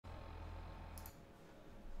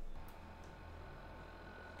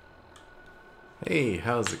Hey,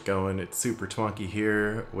 how's it going? It's Super Twonky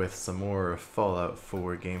here with some more Fallout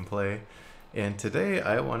 4 gameplay. And today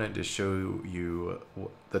I wanted to show you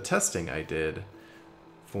the testing I did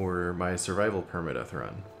for my survival permadeath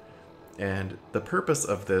run. And the purpose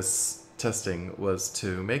of this testing was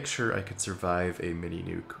to make sure I could survive a mini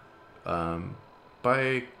nuke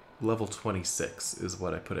by level 26 is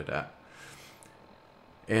what I put it at.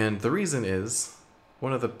 And the reason is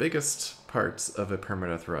one of the biggest parts of a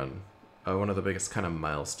permadeath run, one of the biggest kind of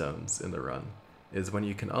milestones in the run, is when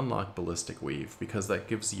you can unlock ballistic weave, because that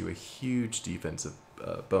gives you a huge defensive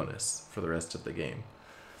bonus for the rest of the game.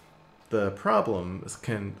 The problem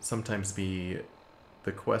can sometimes be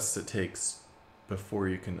the quests it takes before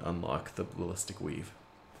you can unlock the ballistic weave.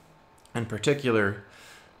 In particular,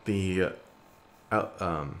 the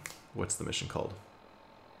what's the mission called?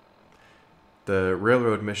 The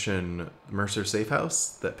railroad mission Mercer Safe House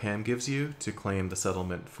that Pam gives you to claim the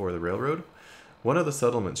settlement for the railroad. One of the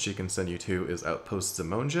settlements she can send you to is Outpost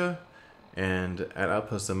Zamonja, and at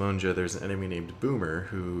Outpost Zamonja there's an enemy named Boomer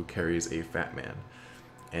who carries a fat man.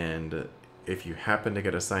 And if you happen to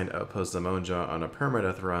get assigned Outpost Zamonja on a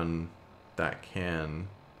permadeath run, that can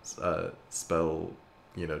spell,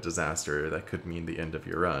 disaster. That could mean the end of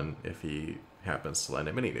your run if he happens to land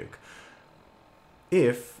a mini nuke,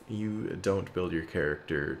 if you don't build your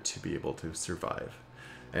character to be able to survive.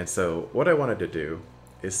 And so what I wanted to do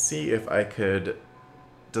is see if I could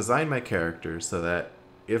design my character so that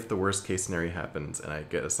if the worst case scenario happens and I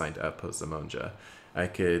get assigned to Outpost Zamonja, I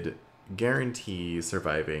could guarantee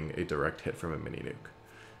surviving a direct hit from a mini nuke.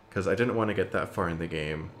 Because I didn't want to get that far in the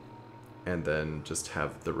game and then just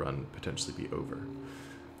have the run potentially be over.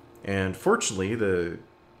 And fortunately,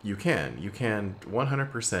 you can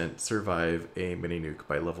 100% survive a mini nuke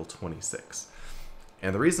by level 26.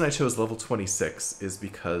 And the reason I chose level 26 is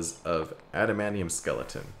because of Adamantium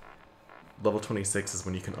Skeleton. Level 26 is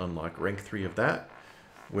when you can unlock rank 3 of that,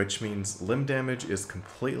 which means limb damage is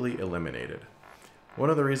completely eliminated. One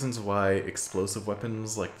of the reasons why explosive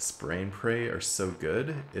weapons like the Spray and Pray are so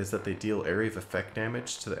good is that they deal area of effect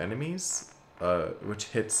damage to the enemies, which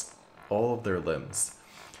hits all of their limbs.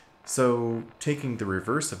 So, taking the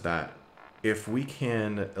reverse of that, if we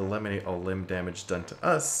can eliminate all limb damage done to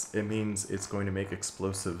us, it means it's going to make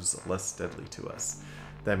explosives less deadly to us.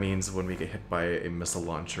 That means when we get hit by a missile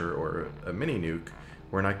launcher or a mini nuke,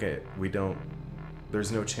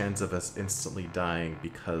 there's no chance of us instantly dying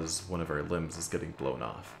because one of our limbs is getting blown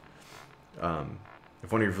off.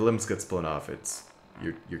 If one of your limbs gets blown off,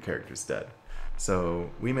 your character's dead.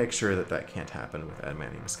 So we make sure that can't happen with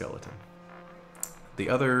Adamantium Skeleton. The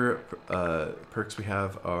other perks we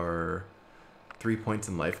have are 3 points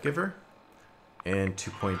in Life Giver and 2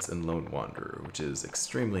 points in Lone Wanderer, which is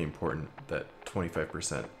extremely important. That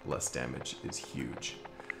 25% less damage is huge.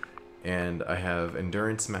 And I have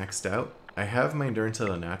Endurance maxed out. I have my Endurance at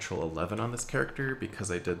a natural 11 on this character because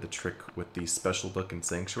I did the trick with the Special Book and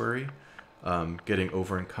Sanctuary. Getting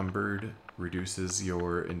over encumbered reduces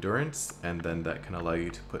your Endurance, and then that can allow you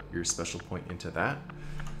to put your special point into that.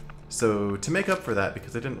 So to make up for that,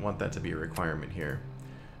 because I didn't want that to be a requirement here,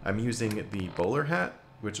 I'm using the Bowler Hat,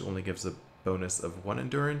 which only gives a bonus of 1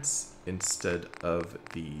 endurance, instead of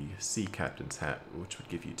the Sea Captain's Hat, which would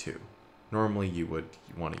give you 2. Normally you would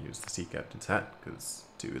want to use the Sea Captain's Hat, because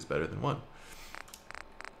 2 is better than 1.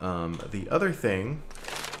 The other thing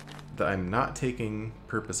that I'm not taking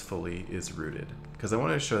purposefully is Rooted, because I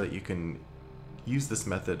want to show that you can use this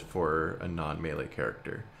method for a non-melee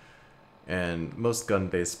character. And most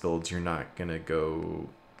gun-based builds, you're not going to go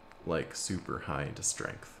like super high into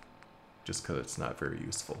strength, just because it's not very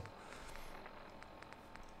useful.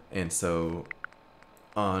 And so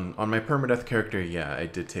on my permadeath character, yeah, I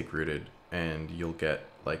did take Rooted, and you'll get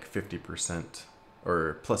like 50%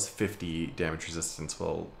 or plus 50 damage resistance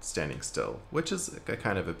while standing still, which is a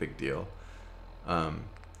kind of a big deal.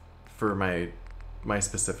 For my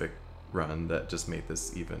specific run, that just made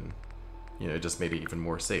this even... it just made it even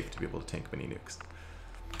more safe to be able to tank mini nukes.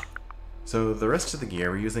 So the rest of the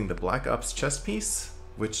gear, we're using the Black Ops chest piece,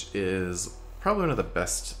 which is probably one of the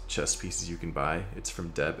best chest pieces you can buy. It's from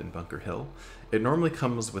Deb in Bunker Hill. It normally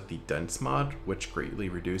comes with the Dense mod, which greatly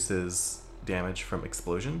reduces damage from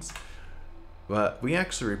explosions, but we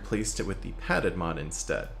actually replaced it with the Padded mod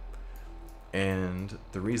instead. And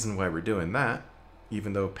the reason why we're doing that,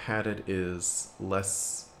 even though Padded is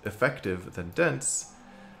less effective than Dense,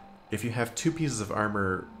 if you have 2 pieces of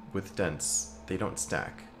armor with Dense, they don't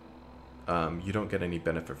stack. You don't get any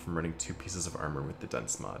benefit from running 2 pieces of armor with the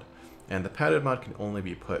Dense mod. And the Padded mod can only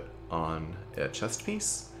be put on a chest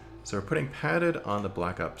piece. So we're putting Padded on the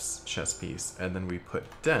Black Ops chest piece, and then we put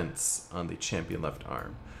Dense on the Champion left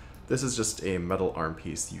arm. This is just a metal arm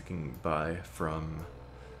piece you can buy from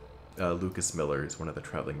Lucas Miller, is one of the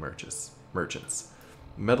traveling merchants.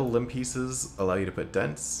 Metal limb pieces allow you to put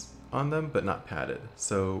dents on them, but not padded.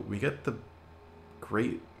 So we get the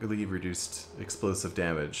greatly reduced explosive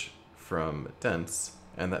damage from dents,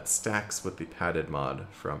 and that stacks with the padded mod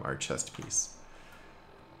from our chest piece.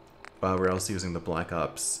 We're also using the Black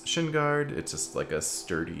Ops Shin Guard. It's just like a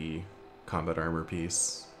sturdy combat armor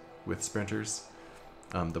piece with sprinters.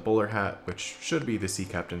 The bowler hat, which should be the Sea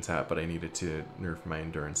Captain's hat, but I needed to nerf my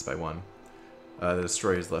endurance by 1. The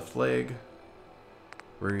Destroyer's left leg.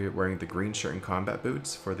 We're wearing the green shirt and combat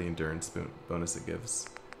boots for the endurance bonus it gives.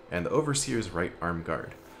 And the Overseer's right arm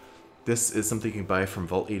guard. This is something you can buy from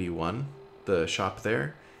Vault 81, the shop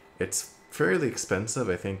there. It's fairly expensive,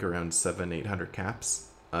 I think around 700-800 caps.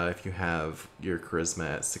 If you have your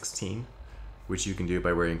charisma at 16, which you can do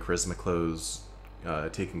by wearing charisma clothes,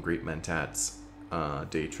 taking great mentats,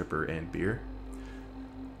 day tripper, and beer.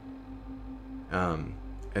 And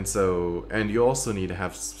you also need to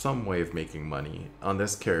have some way of making money. On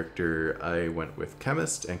this character, I went with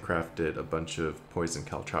chemist and crafted a bunch of poison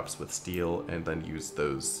caltrops with steel, and then used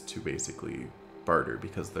those to basically barter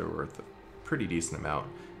because they're worth a pretty decent amount,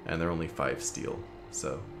 and they're only 5 steel,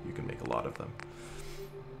 so you can make a lot of them.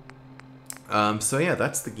 So yeah,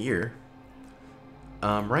 that's the gear.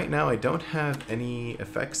 Right now I don't have any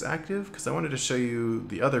effects active because I wanted to show you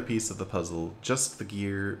the other piece of the puzzle. Just the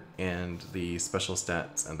gear and the special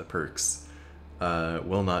stats and the perks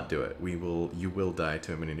will not do it. You will die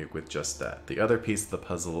to a mini nuke with just that. The other piece of the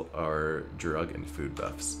puzzle are drug and food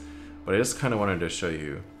buffs. But I just kind of wanted to show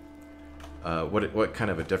you what kind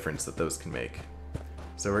of a difference that those can make.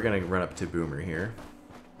 So we're gonna run up to Boomer here.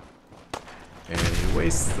 And he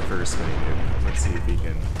wastes the first mini nuke. Let's see if he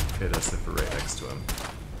can hit us if we're right next to him.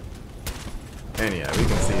 And yeah, we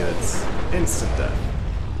can see it's instant death.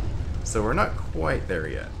 So we're not quite there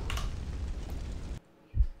yet.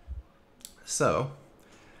 So,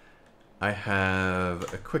 I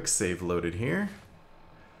have a quick save loaded here.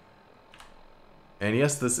 And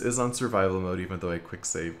yes, this is on survival mode, even though I quick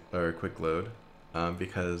save or quick load,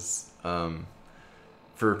 because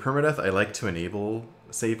for permadeath I like to enable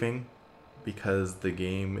saving, because the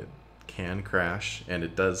game can crash, and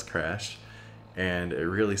it does crash, and it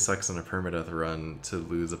really sucks on a permadeath run to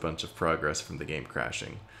lose a bunch of progress from the game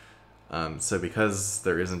crashing. So because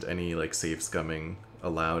there isn't any like save scumming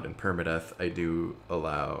allowed in permadeath, I do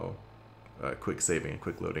allow quick saving and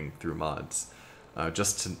quick loading through mods,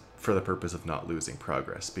 for the purpose of not losing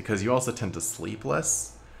progress, because you also tend to sleep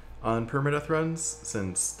less on permadeath runs,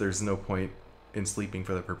 since there's no point in sleeping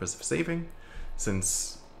for the purpose of saving,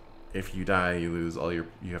 since if you die, you lose all you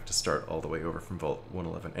have to start all the way over from Vault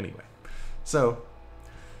 111 anyway. So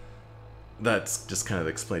that's just kind of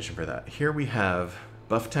the explanation for that. Here we have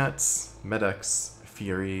buff tats, Medex,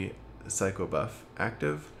 Fury, Psycho buff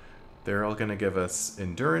active. They're all going to give us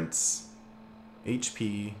endurance,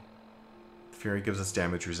 HP. Fury gives us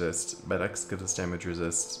damage resist, Medex gives us damage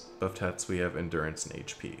resist. Buff tats, we have endurance and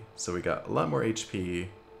HP. So we got a lot more HP,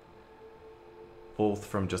 both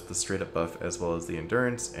from just the straight up buff as well as the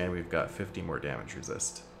endurance, and we've got 50 more damage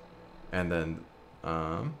resist. And then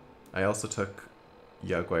I also took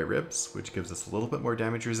Yaguai ribs, which gives us a little bit more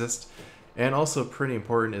damage resist, and also pretty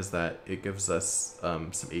important is that it gives us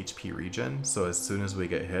some HP regen, so as soon as we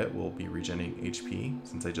get hit we'll be regenerating HP,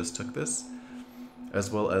 since I just took this,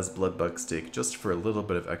 as well as blood bug steak, just for a little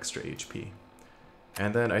bit of extra HP.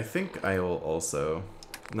 And then I think I will also,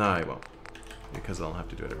 no I won't, because I'll have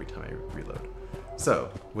to do it every time I reload.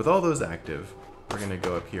 So, with all those active, we're going to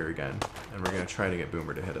go up here again, and we're going to try to get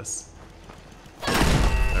Boomer to hit us.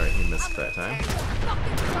 Alright, he missed that time.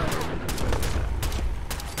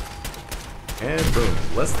 And boom,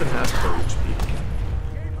 less than half per HP.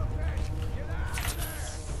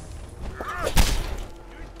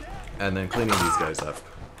 And then cleaning these guys up,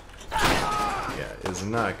 yeah, is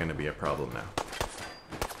not going to be a problem now.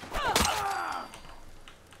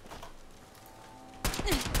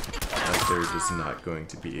 They're just not going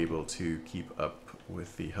to be able to keep up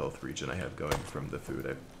with the health regen I have going from the food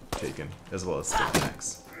I've taken, as well as stick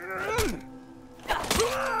packs.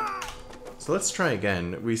 So let's try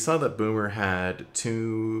again. We saw that Boomer had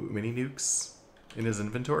 2 mini nukes in his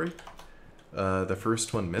inventory. The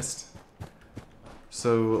first one missed.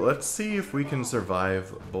 So let's see if we can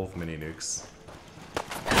survive both mini nukes.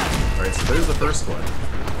 Alright, so there's the first one.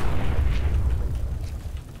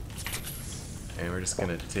 And we're just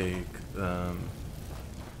gonna take, and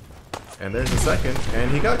there's the second, and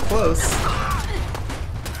he got close,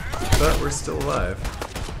 but we're still alive.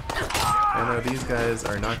 I know these guys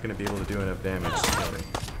are not gonna be able to do enough damage to kill me.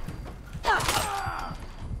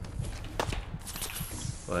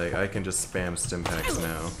 Like, I can just spam stim packs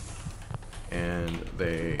now, and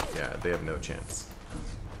they have no chance.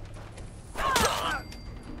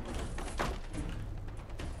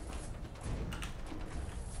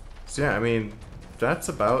 So yeah, I mean, that's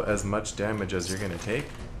about as much damage as you're gonna take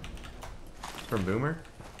from Boomer.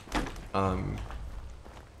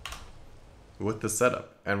 With the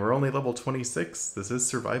setup. And we're only level 26. This is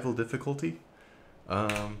survival difficulty.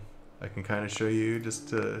 I can kind of show you just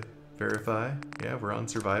to verify. Yeah, we're on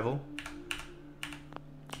survival.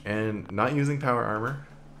 And not using power armor.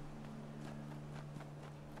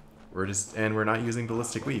 We're not using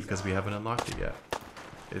ballistic weave because we haven't unlocked it yet.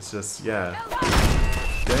 It's just, yeah,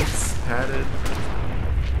 dense, padded,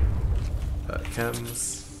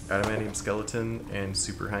 chems, adamantium skeleton, and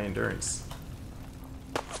super high endurance.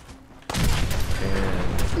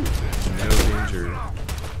 And no danger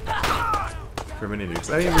for mini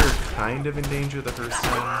nukes. I mean, we were kind of in danger the first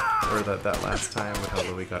time, or that last time with how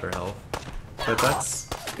low we got our health. But that's,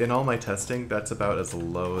 in all my testing, that's about as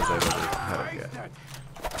low as I've ever had it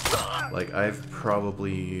get. Like, I've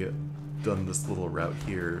probably done this little route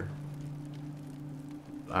here,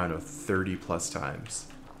 I don't know, 30 plus times.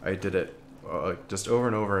 I did it just over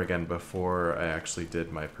and over again before I actually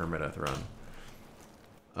did my permadeath run.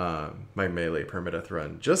 My melee permadeath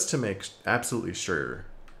run, just to make absolutely sure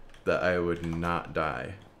that I would not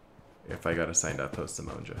die if I got assigned Outpost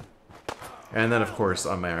Simonja. And then, of course,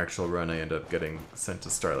 on my actual run, I end up getting sent to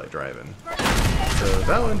Starlight Drive-In. So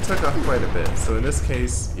that one took off quite a bit. So in this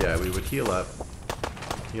case, yeah, we would heal up,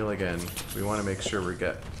 heal again. We want to make sure we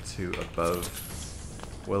get to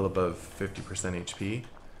well above 50% HP.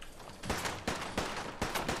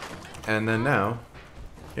 And then now,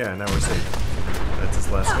 yeah, now we're safe. That's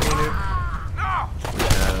his last mini nuke. We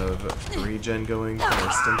have regen going from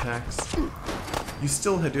our stim packs. You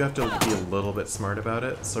still do have to be a little bit smart about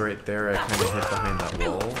it. So right there, I kind of hid behind that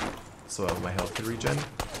wall, so my health could regen.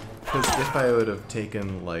 Because if I would have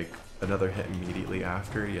taken like another hit immediately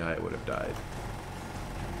after, yeah, I would have died.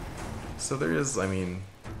 So there is, I mean,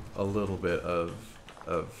 a little bit of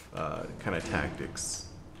kind of tactics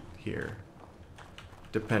here,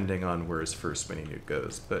 depending on where his first mini nuke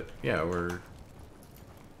goes. But yeah, we're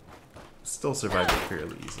still surviving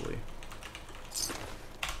fairly easily.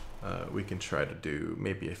 We can try to do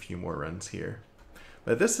maybe a few more runs here.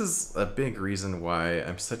 But this is a big reason why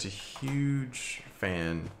I'm such a huge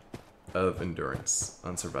fan of endurance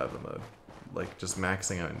on survival mode. Like, just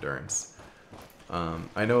maxing out endurance.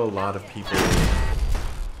 I know a lot of people,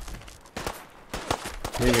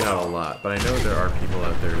 maybe not a lot, but I know there are people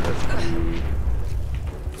out there that do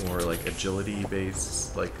more like agility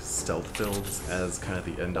based, like stealth builds as kind of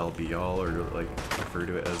the end all be all, or like refer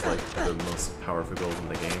to it as like the most powerful build in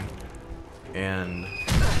the game. And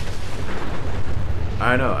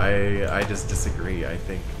I don't know, I just disagree. I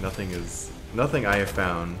think nothing I have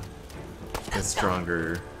found is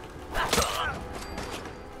stronger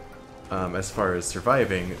as far as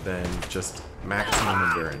surviving than just maximum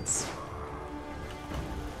endurance.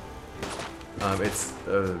 It's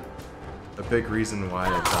a big reason why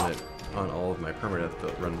I've done it on all of my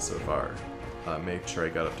permadeath runs so far. Make sure I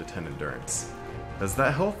got up to 10 endurance. Because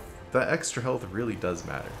that extra health really does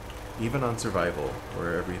matter. Even on survival,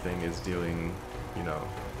 where everything is doing, you know,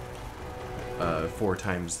 4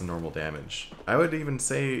 times the normal damage. I would even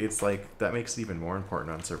say it's like, that makes it even more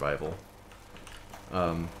important on survival.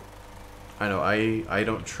 I know, I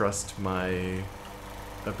don't trust my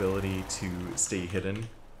ability to stay hidden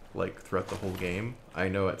like throughout the whole game. I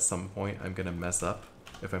know at some point I'm gonna mess up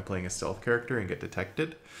if I'm playing a stealth character and get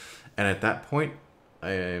detected, and at that point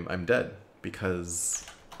I'm dead, because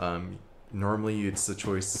normally it's a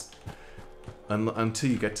choice until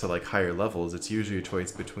you get to like higher levels. It's usually a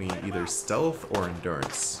choice between either stealth or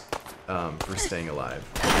endurance for staying alive.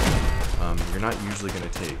 You're not usually gonna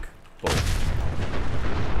take both.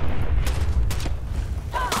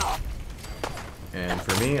 And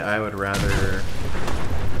for me, I would rather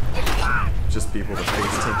just be able to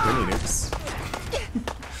face tank mini nukes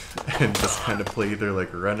and just kind of play either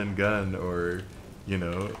like run and gun, or, you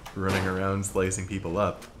know, running around slicing people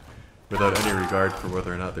up without any regard for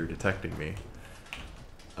whether or not they're detecting me.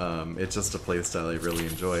 It's just a playstyle I really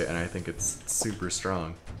enjoy, and I think it's super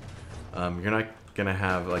strong. You're not gonna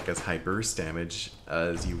have like as high burst damage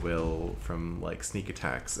as you will from like sneak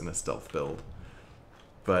attacks in a stealth build,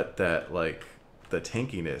 but that like the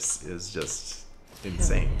tankiness is just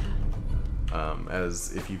insane.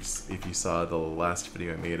 As if you saw the last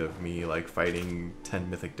video I made of me like fighting 10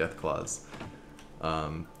 mythic deathclaws,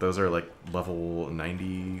 those are like level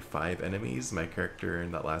 95 enemies. My character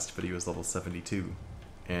in that last video was level 72,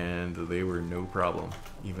 and they were no problem,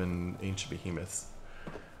 even ancient behemoths.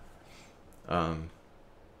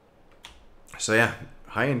 So yeah,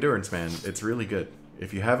 high endurance, man, it's really good.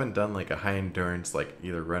 If you haven't done like a high endurance, like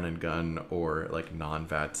either run and gun or like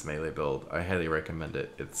non-VATS melee build, I highly recommend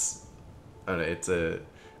it. It's a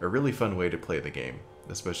really fun way to play the game,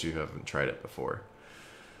 especially if you haven't tried it before.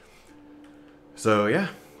 So yeah,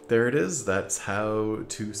 there it is. That's how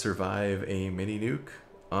to survive a mini nuke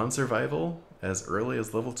on survival as early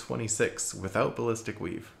as level 26 without ballistic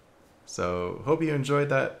weave. So hope you enjoyed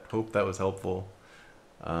that. Hope that was helpful.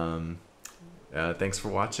 Thanks for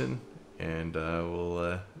watching, and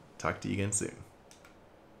we'll talk to you again soon.